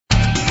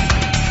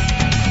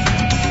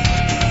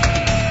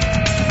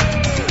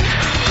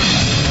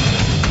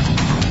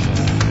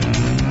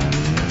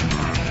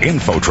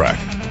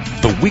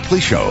InfoTrack, the weekly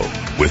show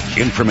with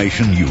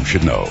information you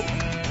should know.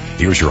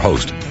 Here's your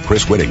host,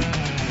 Chris Whitting.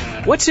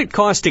 What's it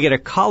cost to get a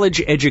college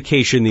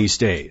education these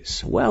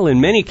days? Well, in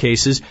many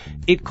cases,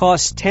 it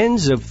costs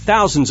tens of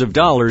thousands of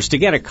dollars to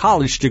get a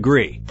college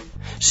degree.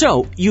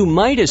 So, you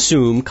might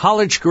assume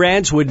college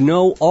grads would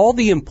know all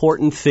the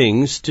important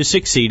things to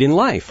succeed in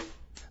life.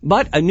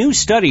 But a new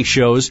study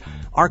shows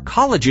our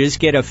colleges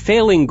get a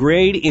failing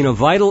grade in a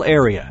vital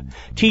area,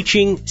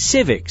 teaching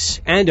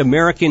civics and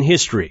American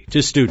history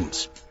to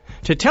students.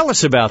 To tell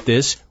us about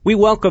this, we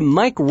welcome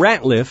Mike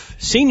Ratliff,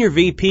 Senior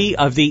VP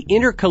of the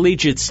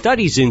Intercollegiate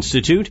Studies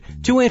Institute,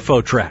 to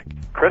InfoTrack.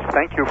 Chris,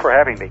 thank you for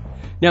having me.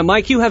 Now,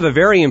 Mike, you have a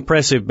very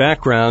impressive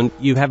background.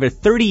 You have a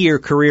 30-year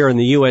career in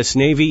the U.S.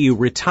 Navy. You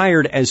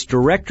retired as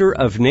Director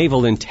of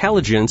Naval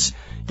Intelligence.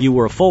 You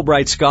were a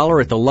Fulbright Scholar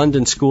at the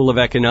London School of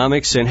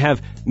Economics and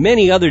have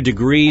many other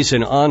degrees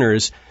and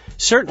honors.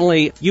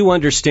 Certainly, you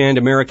understand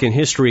American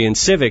history and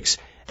civics.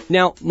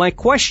 Now, my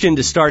question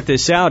to start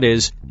this out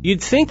is,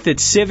 you'd think that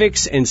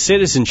civics and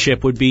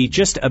citizenship would be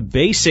just a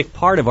basic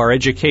part of our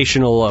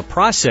educational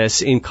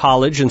process in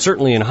college and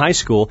certainly in high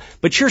school,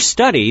 but your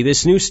study,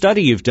 this new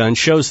study you've done,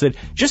 shows that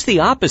just the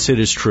opposite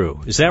is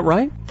true. Is that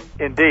right?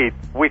 Indeed.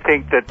 We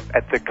think that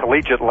at the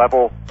collegiate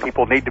level,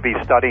 people need to be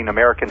studying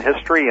American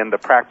history and the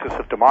practice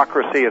of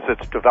democracy as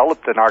it's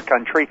developed in our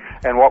country.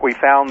 And what we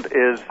found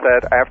is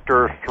that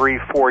after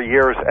 3-4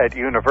 years at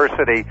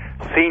university,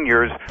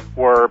 seniors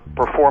were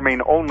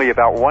performing only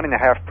about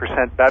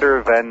 1.5%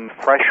 better than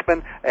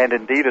freshmen. And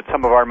indeed, at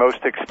some of our most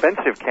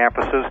expensive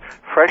campuses,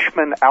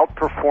 freshmen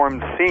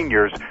outperformed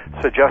seniors,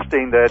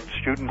 suggesting that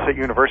students at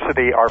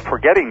university are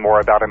forgetting more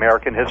about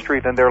American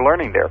history than they're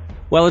learning there.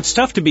 Well, it's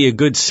tough to be a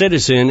good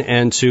citizen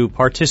and to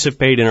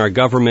participate in our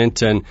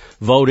government and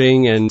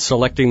voting and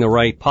selecting the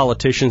right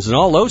politicians and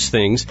all those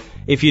things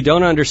if you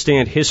don't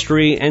understand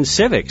history and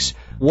civics.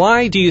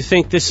 Why do you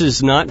think this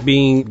is not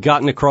being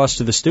gotten across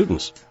to the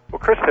students? Well,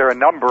 Chris, there are a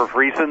number of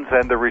reasons,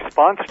 and the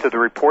response to the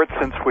report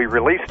since we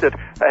released it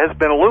has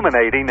been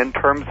illuminating in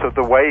terms of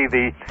the way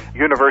the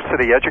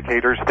university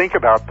educators think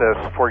about this.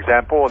 For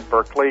example, in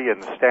Berkeley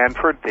and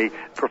Stanford, the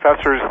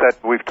professors that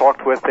we've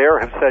talked with there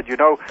have said,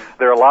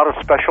 there are a lot of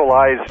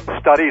specialized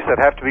studies that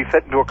have to be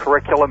fit into a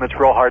curriculum. It's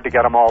real hard to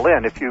get them all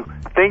in. If you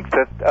think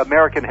that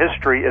American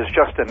history is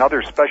just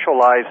another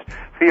specialized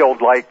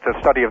field like the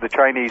study of the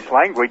Chinese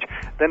language,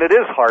 then it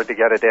is hard to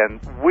get it in.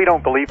 We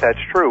don't believe that's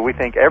true. We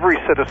think every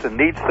citizen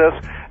needs this,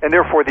 and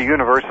therefore the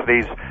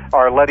universities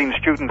are letting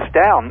students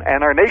down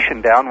and our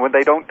nation down when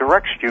they don't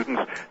direct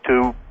students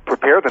to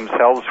prepare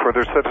themselves for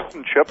their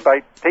citizenship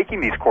by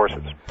taking these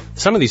courses.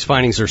 Some of these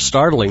findings are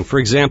startling. For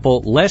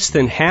example, less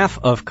than half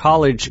of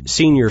college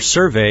seniors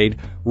surveyed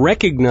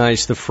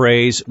recognized the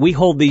phrase, "We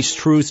hold these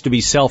truths to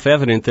be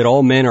self-evident that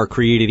all men are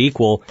created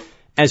equal,"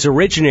 as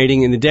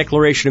originating in the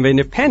Declaration of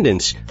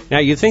Independence. Now,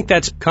 you think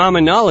that's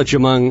common knowledge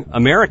among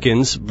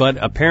Americans, but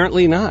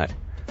apparently not.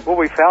 Well,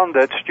 we found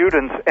that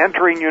students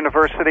entering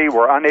university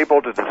were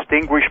unable to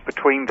distinguish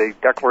between the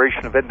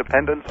Declaration of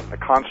Independence and the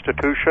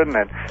Constitution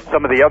and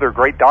some of the other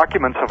great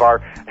documents of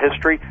our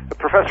history.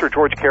 Professor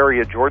George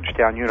Carey at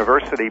Georgetown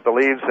University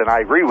believes, and I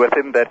agree with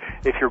him, that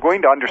if you're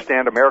going to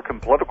understand American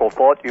political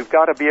thought, you've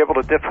got to be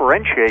able to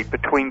differentiate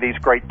between these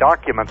great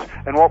documents.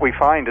 And what we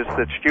find is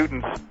that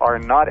students are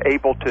not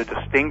able to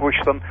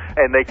distinguish them,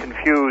 and they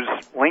confuse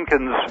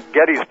Lincoln's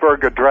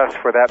Gettysburg Address,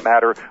 for that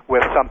matter,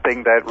 with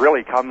something that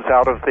really comes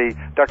out of the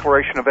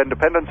Declaration of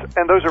Independence,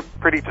 and those are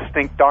pretty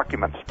distinct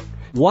documents.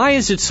 Why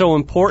is it so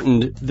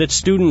important that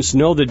students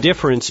know the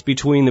difference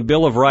between the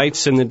Bill of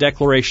Rights and the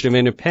Declaration of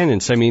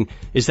Independence? I mean,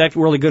 is that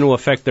really going to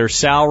affect their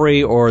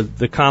salary or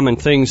the common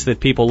things that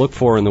people look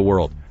for in the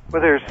world?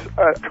 Well, there's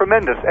a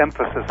tremendous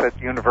emphasis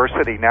at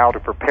university now to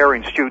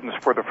preparing students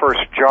for the first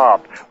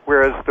job,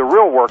 whereas the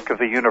real work of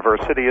the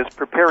university is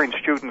preparing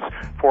students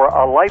for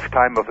a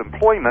lifetime of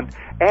employment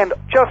and,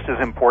 just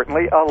as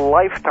importantly, a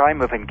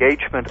lifetime of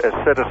engagement as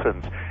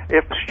citizens.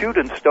 If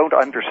students don't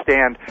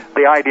understand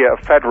the idea of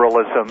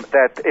federalism,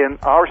 that in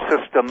our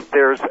system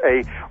there's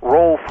a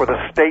role for the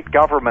state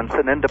governments,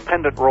 an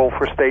independent role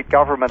for state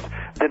governments,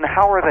 then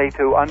how are they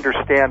to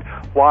understand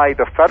why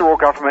the federal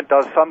government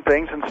does some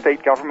things and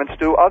state governments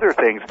do other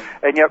things?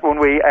 And yet when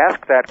we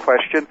ask that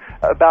question,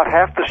 about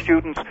half the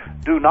students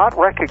do not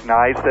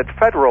recognize that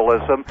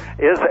federalism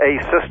is a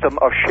system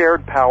of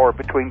shared power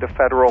between the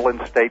federal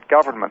and state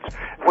governments.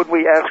 When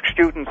we ask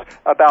students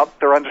about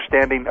their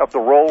understanding of the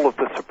role of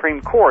the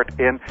Supreme Court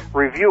in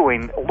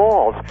reviewing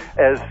laws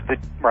as the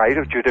right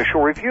of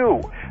judicial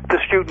review, the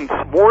students,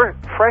 more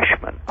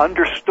freshmen,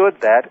 understood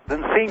that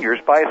than seniors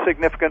by a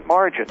significant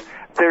margin.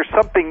 There's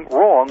something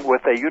wrong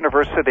with a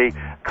university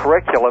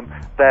curriculum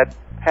that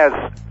has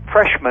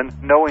freshmen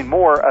knowing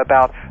more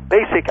about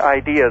basic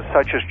ideas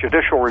such as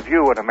judicial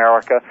review in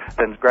America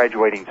than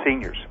graduating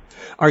seniors.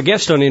 Our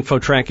guest on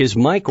InfoTrack is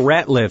Mike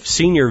Ratliff,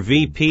 Senior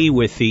VP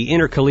with the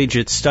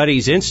Intercollegiate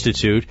Studies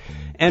Institute,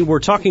 and we're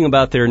talking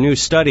about their new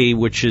study,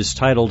 which is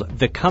titled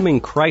The Coming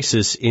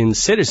Crisis in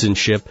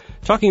Citizenship,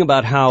 talking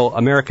about how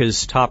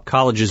America's top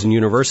colleges and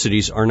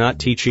universities are not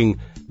teaching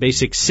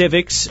basic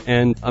civics,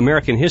 and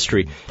American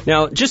history.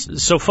 Now, just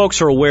so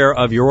folks are aware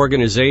of your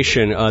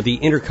organization, the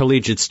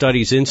Intercollegiate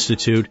Studies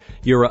Institute,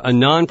 you're a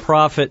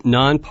nonprofit,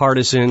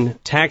 nonpartisan,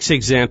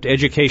 tax-exempt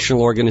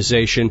educational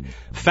organization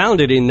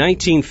founded in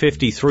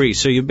 1953,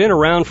 so you've been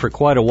around for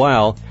quite a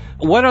while.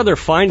 What other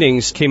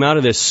findings came out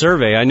of this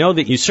survey? I know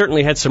that you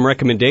certainly had some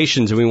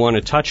recommendations, and we want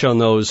to touch on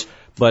those,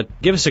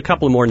 but give us a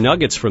couple more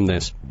nuggets from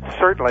this.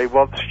 Certainly.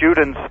 Well,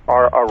 students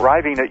are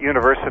arriving at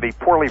university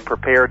poorly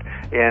prepared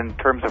in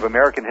terms of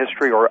American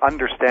history or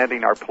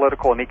understanding our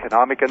political and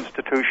economic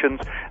institutions.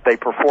 They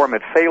perform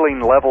at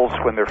failing levels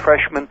when they're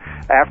freshmen.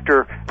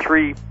 After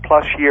 3+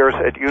 years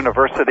at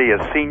university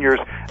as seniors,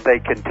 they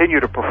continue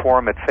to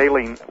perform at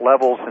failing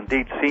levels.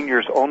 Indeed,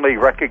 seniors only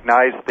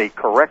recognize the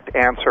correct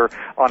answer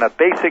on a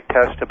basic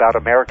test about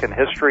American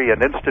history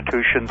and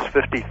institutions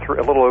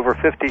a little over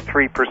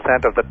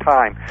 53% of the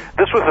time.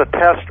 This was a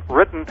test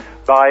written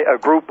by a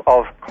group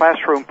of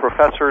classroom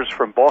professors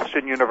from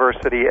Boston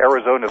University,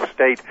 Arizona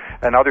State,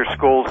 and other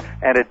schools,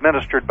 and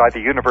administered by the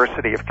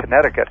University of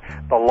Connecticut,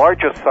 the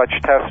largest such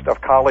test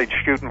of college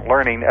student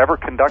learning ever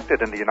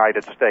conducted in the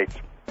United States.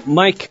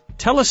 Mike,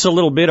 tell us a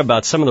little bit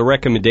about some of the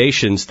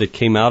recommendations that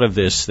came out of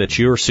this that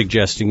you're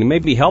suggesting to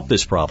maybe help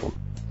this problem.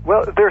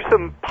 Well, there's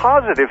some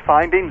positive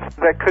findings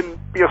that can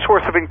be a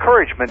source of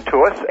encouragement to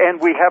us,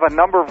 and we have a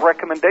number of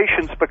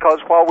recommendations because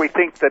while we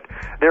think that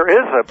there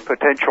is a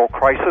potential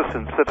crisis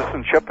in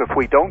citizenship if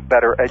we don't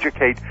better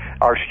educate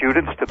our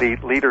students to be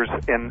leaders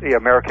in the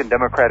American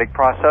democratic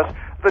process,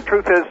 the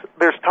truth is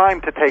there's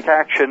time to take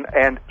action,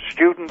 and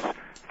students,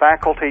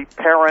 faculty,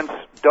 parents,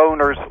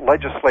 donors,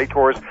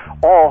 legislators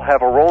all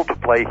have a role to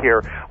play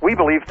here. We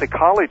believe the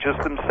colleges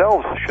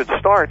themselves should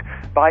start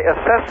by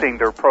assessing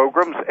their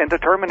programs and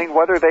determining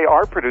whether they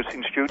are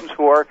producing students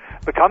who are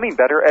becoming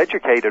better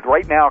educated.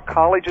 Right now,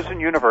 colleges and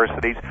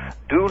universities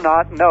do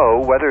not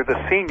know whether the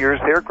seniors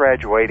they're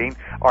graduating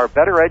are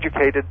better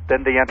educated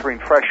than the entering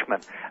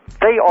freshmen.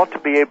 They ought to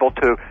be able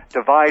to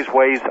devise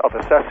ways of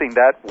assessing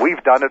that.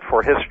 We've done it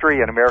for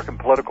history and American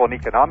political and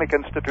economic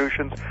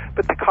institutions,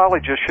 but the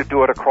colleges should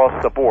do it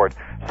across the board.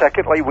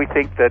 Secondly, we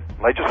think that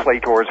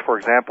legislators, for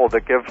example,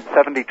 that give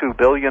 $72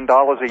 billion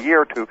a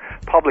year to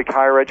public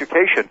higher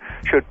education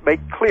should make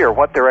clear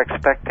what their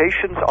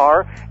expectations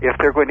are if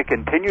they're going to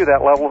continue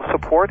that level of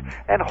support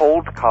and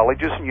hold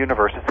colleges and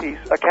universities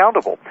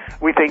accountable.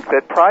 We think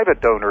that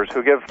private donors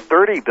who give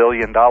 $30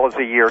 billion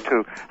a year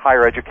to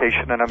higher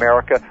education in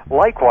America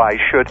likewise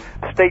should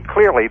state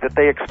clearly that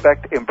they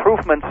expect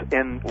improvements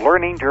in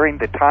learning during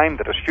the time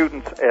that a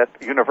student's at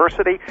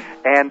university,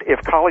 and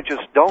if colleges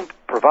don't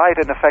provide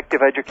an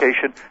effective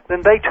education,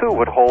 then they too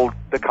would hold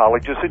the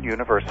colleges and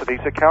universities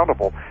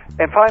accountable.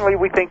 And finally,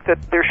 we think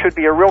that there should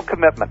be a real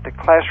commitment to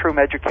classroom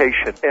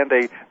education and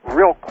a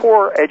real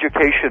core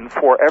education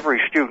for every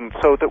student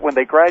so that when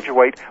they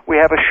graduate, we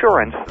have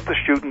assurance that the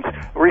students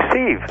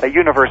receive a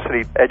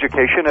university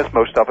education as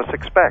most of us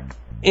expect.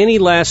 Any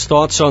last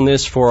thoughts on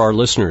this for our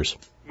listeners?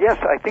 Yes,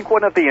 I think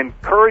one of the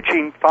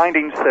encouraging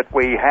findings that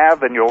we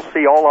have, and you'll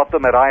see all of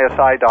them at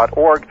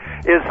isi.org,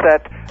 is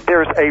that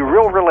there's a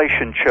real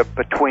relationship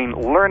between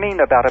learning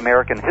about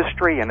American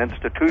history and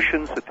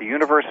institutions at the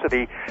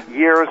university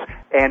years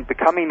and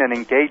becoming an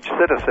engaged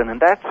citizen.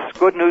 And that's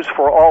good news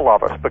for all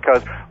of us,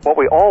 because what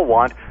we all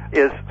want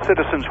is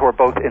citizens who are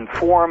both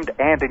informed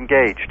and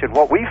engaged. And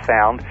what we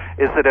found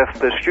is that if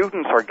the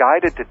students are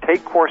guided to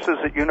take courses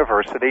at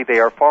university, they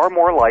are far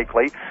more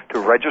likely to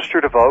register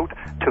to vote,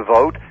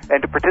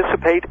 and to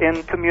participate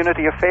in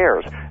community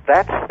affairs.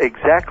 That's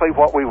exactly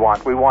what we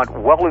want. We want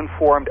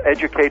well-informed,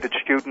 educated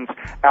students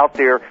out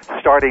there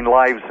starting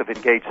lives of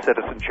engaged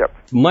citizenship.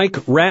 Mike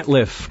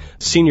Ratliff,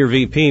 Senior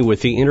VP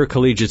with the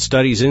Intercollegiate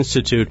Studies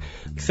Institute,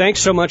 thanks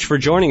so much for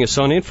joining us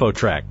on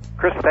InfoTrack.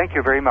 Chris, thank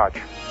you very much.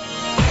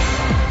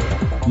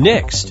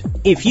 Next,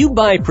 if you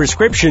buy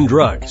prescription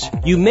drugs,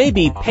 you may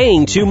be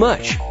paying too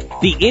much.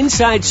 The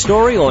inside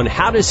story on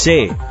how to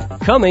save,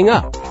 coming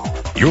up.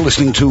 You're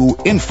listening to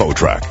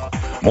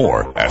InfoTrack.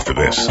 More after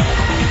this.